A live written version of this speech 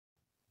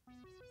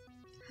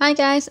Hi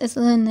guys, it's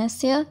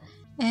LunaLunestia,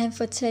 and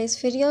for today's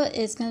video,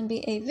 it's going to be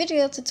a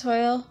video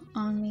tutorial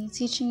on me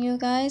teaching you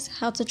guys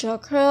how to draw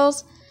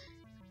curls,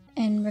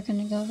 and we're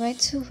going to go right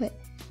to it.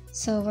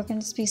 So we're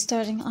going to be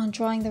starting on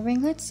drawing the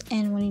ringlets,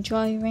 and when you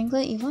draw your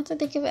ringlet, you want to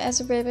think of it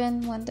as a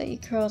ribbon, one that you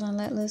curled and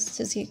let loose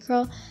to see it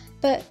curl,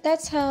 but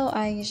that's how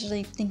I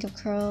usually think of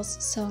curls,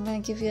 so I'm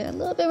going to give you a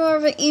little bit more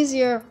of an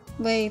easier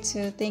way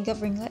to think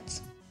of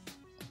ringlets.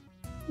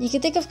 You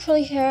can think of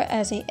curly hair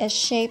as a S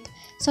shape.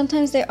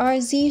 Sometimes there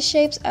are Z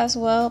shapes as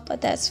well,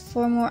 but that's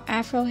for more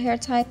afro hair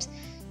types.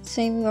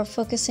 Today we are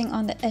focusing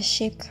on the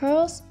S-shaped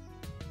curls.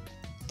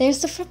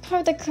 There's the front part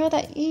of the curl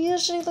that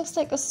usually looks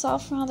like a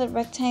soft rounded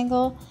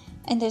rectangle,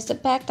 and there's the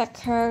back that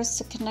curves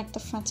to connect the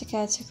front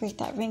together to create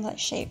that ringlet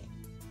shape.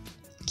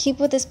 Keep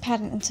with this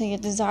pattern until your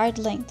desired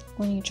length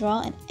when you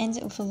draw and end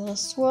it with a little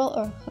swirl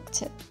or hook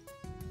tip.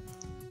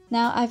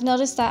 Now I've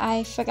noticed that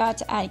I forgot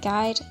to add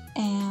guide,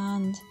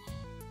 and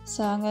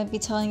so I'm going to be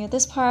telling you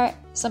this part.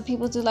 Some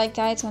people do like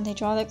guides when they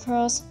draw their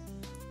curls,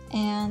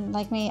 and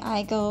like me,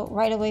 I go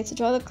right away to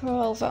draw the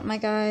curl without my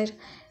guide,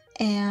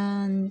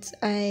 and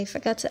I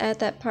forgot to add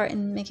that part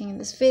in making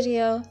this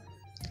video,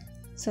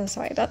 so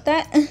sorry about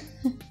that.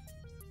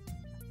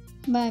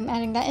 But I'm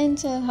adding that in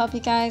to help you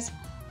guys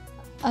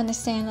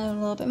understand it a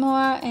little bit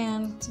more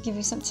and to give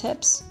you some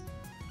tips.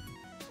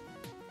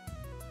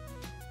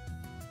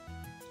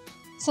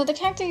 So the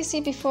character you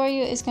see before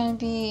you is going to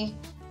be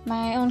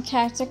my own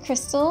character,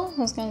 Crystal,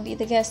 who's going to be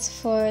the guest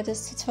for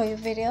this tutorial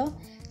video,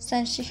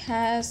 since she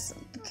has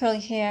the curly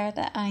hair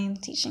that I am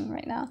teaching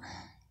right now.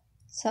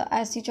 So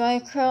as you draw your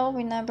curl,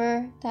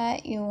 remember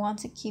that you want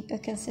to keep a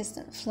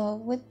consistent flow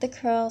with the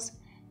curls,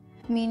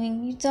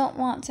 meaning you don't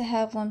want to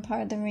have one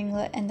part of the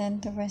ringlet and then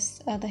the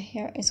rest of the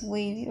hair is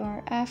wavy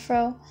or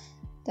afro.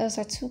 Those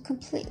are two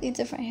completely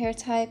different hair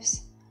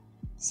types,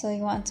 so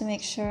you want to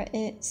make sure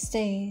it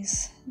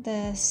stays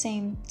the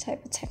same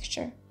type of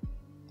texture.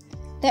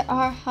 There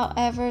are,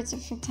 however,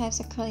 different types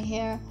of curly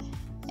hair.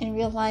 In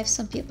real life,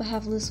 some people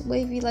have loose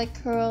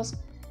wavy-like curls,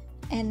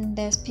 and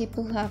there's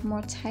people who have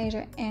more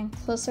tighter and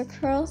closer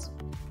curls.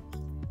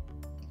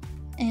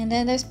 And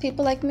then there's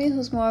people like me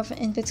who's more of an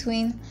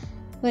in-between,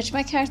 which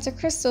my character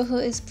Crystal, who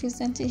is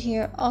presented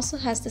here, also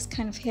has this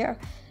kind of hair.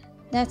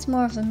 That's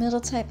more of the middle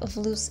type of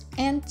loose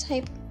and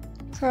tight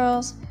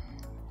curls.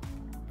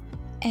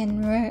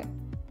 And we're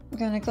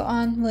gonna go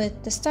on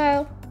with the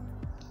style.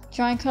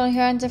 Drawing curly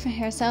hair in different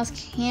hairstyles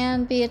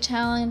can be a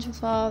challenge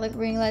with all the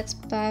ringlets,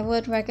 but I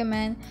would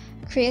recommend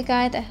create a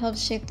guide that helps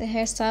shape the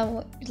hairstyle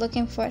what you're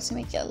looking for to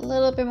make it a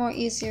little bit more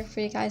easier for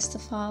you guys to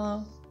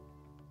follow.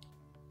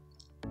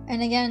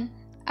 And again,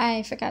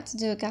 I forgot to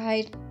do a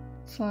guide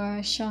for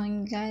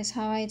showing you guys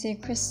how I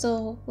did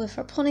Crystal with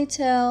her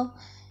ponytail,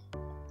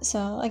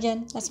 so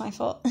again, that's my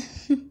fault.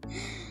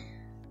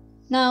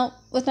 Now,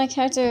 with my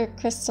character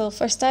Crystal,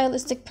 for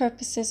stylistic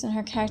purposes in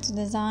her character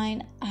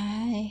design,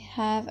 I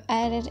have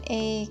added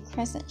a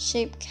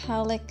crescent-shaped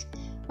cowlick,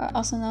 or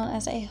also known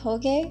as a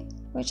hoge,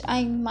 which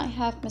I might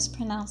have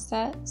mispronounced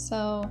that,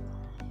 so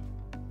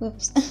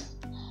whoops.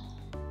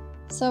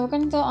 So we're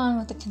going to go on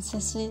with the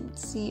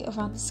consistency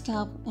around the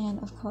scalp, and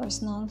of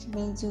course no one can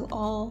really do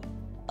all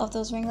of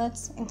those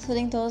ringlets,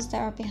 including those that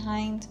are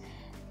behind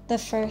the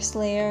first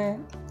layer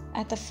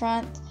at the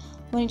front.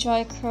 When you draw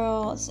your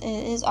curls, it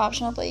is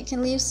optional, but you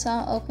can leave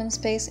some open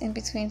space in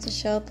between to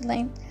show the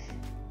length,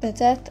 the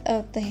depth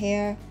of the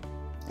hair,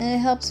 and it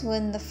helps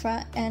when the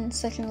front and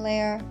second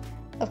layer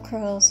of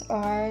curls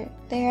are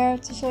there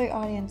to show your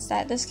audience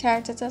that this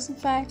character does in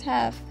fact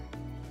have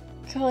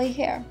curly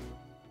hair.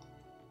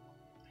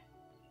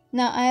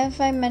 Now, if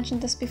I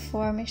mentioned this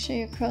before, make sure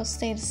your curls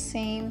stay the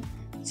same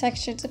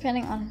texture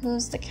depending on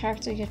who's the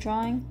character you're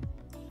drawing.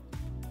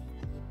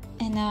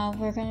 And now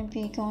we're going to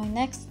be going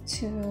next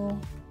to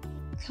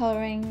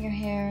coloring your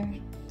hair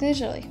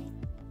digitally.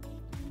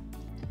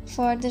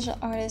 For a digital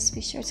artist,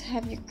 be sure to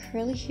have your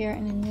curly hair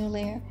in a new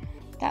layer.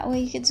 That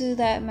way you can do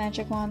that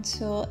magic wand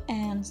tool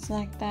and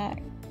select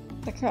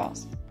the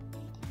curls.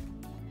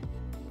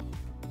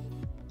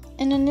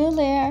 In a new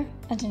layer,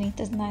 underneath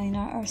this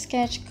 99R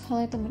sketch,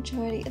 color the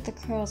majority of the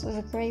curls with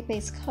a gray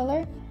base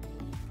color.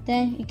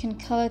 Then you can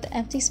color the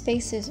empty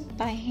spaces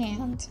by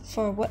hand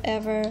for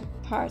whatever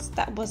parts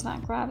that was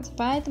not grabbed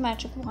by the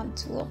magic wand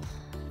tool.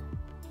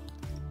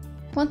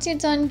 Once you're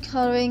done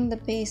coloring the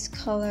base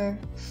color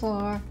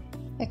for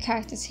your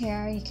character's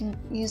hair, you can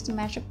use the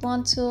magic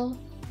wand tool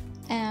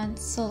and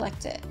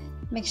select it.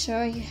 Make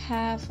sure you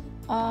have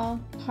all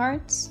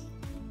parts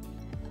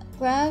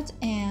grabbed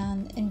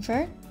and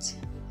invert.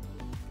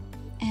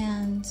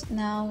 And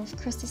now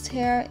with Crystal's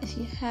hair, if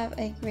you have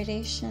a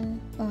gradation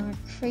or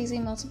crazy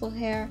multiple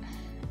hair,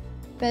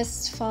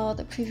 best follow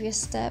the previous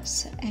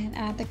steps and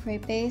add the gray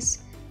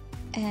base,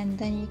 and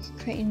then you can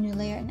create a new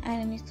layer and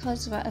add a new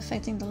colors without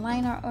affecting the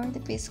line art or the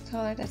base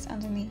color that's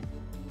underneath.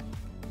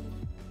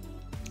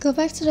 Go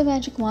back to the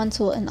magic wand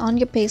tool, and on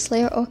your base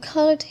layer or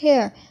colored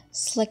hair,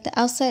 select the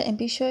outside and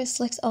be sure it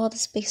selects all the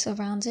space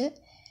around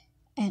it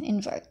and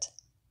invert.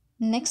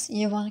 Next,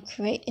 you want to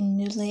create a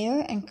new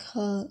layer and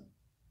color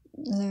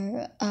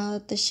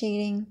the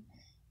shading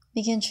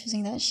begin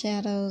choosing that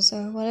shadows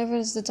or whatever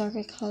is the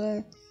darker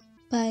color.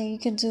 You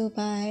can do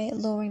by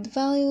lowering the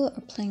value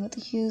or playing with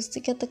the hues to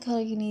get the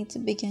color you need to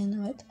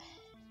begin with.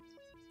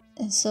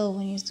 And so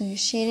when you do your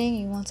shading,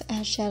 you want to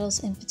add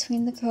shadows in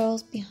between the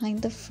curls,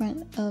 behind the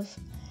front of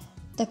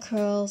the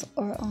curls,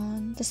 or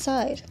on the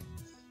side.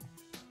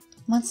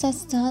 Once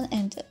that's done,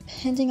 and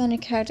depending on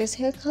your character's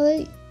hair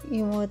color,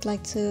 you would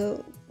like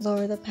to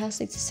lower the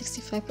opacity to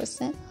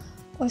 65%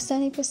 or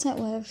 70%,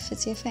 whatever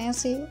fits your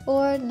fancy,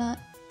 or not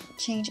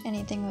change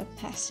anything with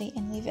opacity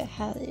and leave it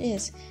how it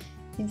is.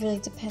 It really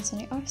depends on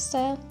your art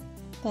style,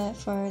 but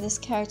for this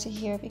character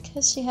here,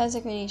 because she has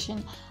a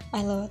gradation,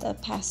 I lower the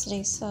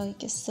opacity so you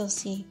can still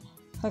see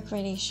her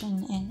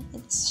gradation and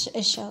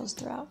it shows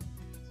throughout.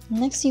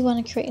 Next, you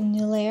want to create a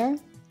new layer,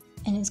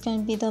 and it's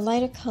going to be the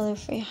lighter color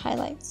for your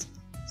highlights.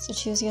 So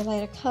choose your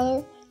lighter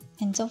color,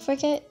 and don't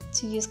forget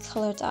to use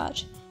color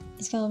dodge.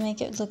 It's going to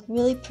make it look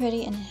really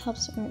pretty, and it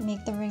helps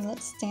make the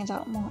ringlets stand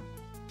out more.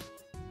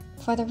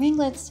 For the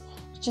ringlets,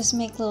 just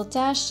make little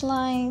dashed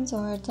lines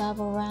or dab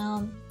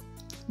around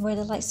where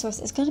the light source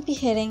is going to be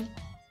hitting,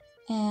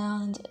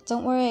 and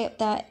don't worry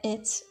that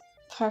it's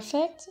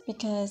perfect,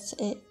 because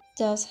it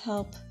does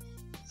help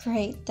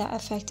create that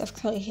effect of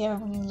curly hair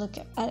when you look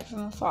at it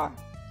from afar.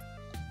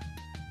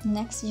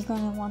 Next, you're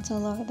going to want to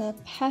lower the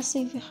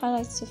opacity of your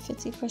highlights to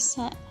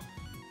 50%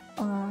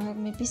 or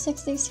maybe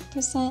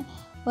 60%,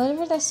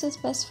 whatever that suits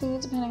best for you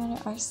depending on your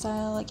art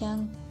style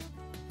again.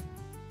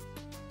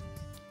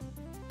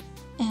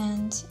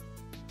 And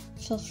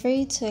feel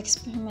free to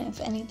experiment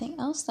with anything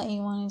else that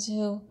you want to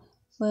do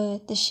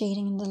with the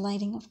shading and the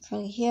lighting of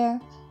curly hair.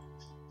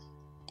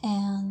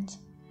 And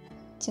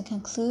to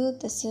conclude,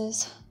 this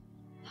is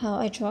how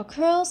I draw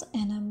curls,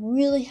 and I'm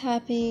really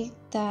happy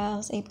that I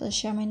was able to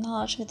share my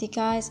knowledge with you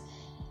guys.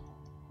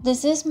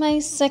 This is my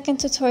second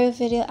tutorial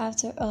video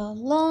after a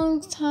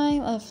long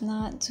time of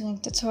not doing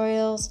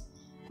tutorials,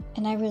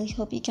 and I really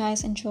hope you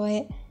guys enjoy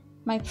it.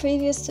 My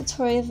previous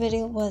tutorial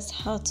video was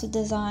how to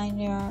design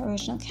your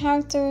original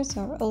characters,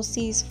 or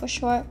OCs for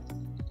short.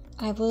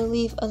 I will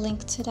leave a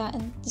link to that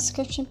in the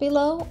description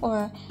below,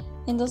 or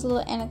in those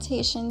little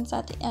annotations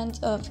at the end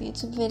of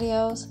YouTube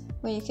videos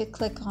where you could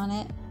click on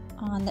it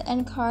on the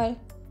end card.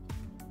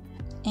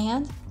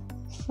 And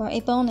for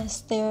a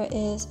bonus, there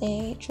is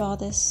a draw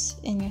this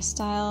in your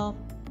style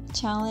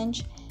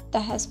challenge that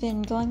has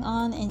been going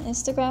on in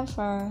Instagram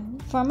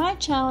for my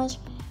challenge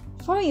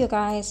for you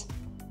guys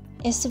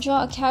is to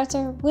draw a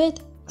character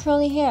with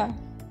curly hair.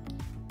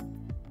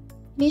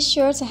 Be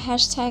sure to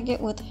hashtag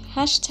it with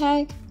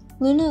hashtag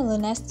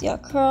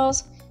LunaLunestia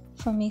curls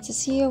for me to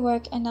see your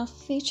work, and I'll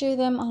feature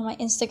them on my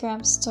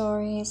Instagram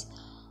stories.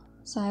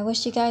 So I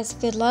wish you guys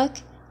good luck,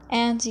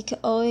 and you can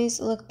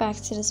always look back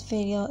to this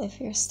video if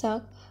you're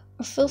stuck,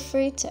 or feel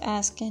free to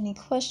ask any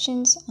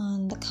questions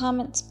on the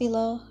comments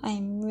below. I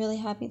am really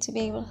happy to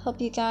be able to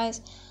help you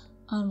guys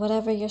on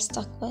whatever you're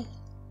stuck with.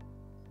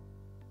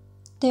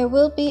 There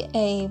will be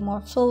a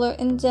more fuller,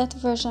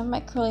 in-depth version of my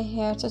curly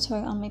hair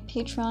tutorial on my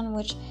Patreon,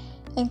 which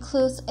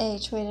includes a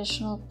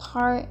traditional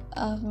part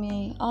of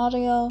my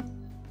audio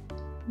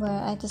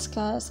where I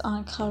discuss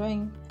on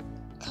coloring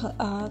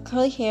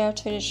curly hair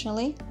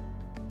traditionally.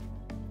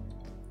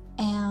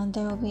 And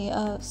there will be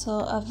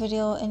also a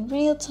video in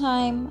real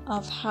time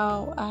of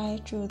how I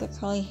drew the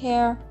curly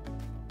hair,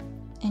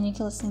 and you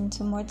can listen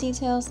to more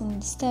details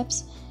and the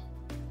steps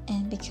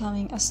in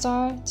becoming a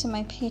star to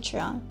my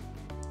Patreon.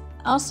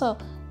 Also,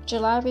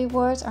 July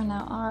rewards are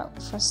now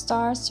out for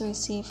stars to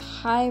receive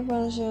high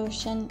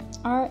resolution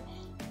art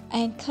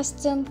and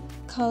custom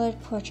colored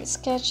portrait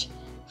sketch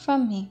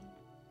from me.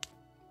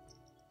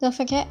 Don't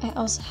forget, I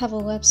also have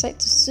a website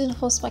to soon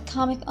host my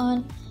comic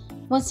on.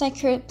 Once I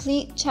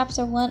complete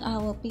chapter 1, I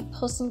will be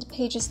posting the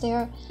pages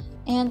there,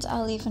 and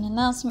I'll leave an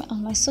announcement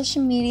on my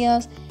social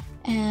medias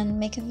and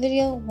make a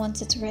video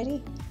once it's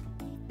ready.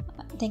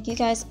 Thank you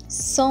guys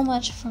so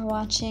much for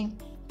watching,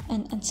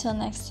 and until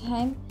next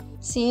time,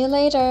 see you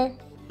later.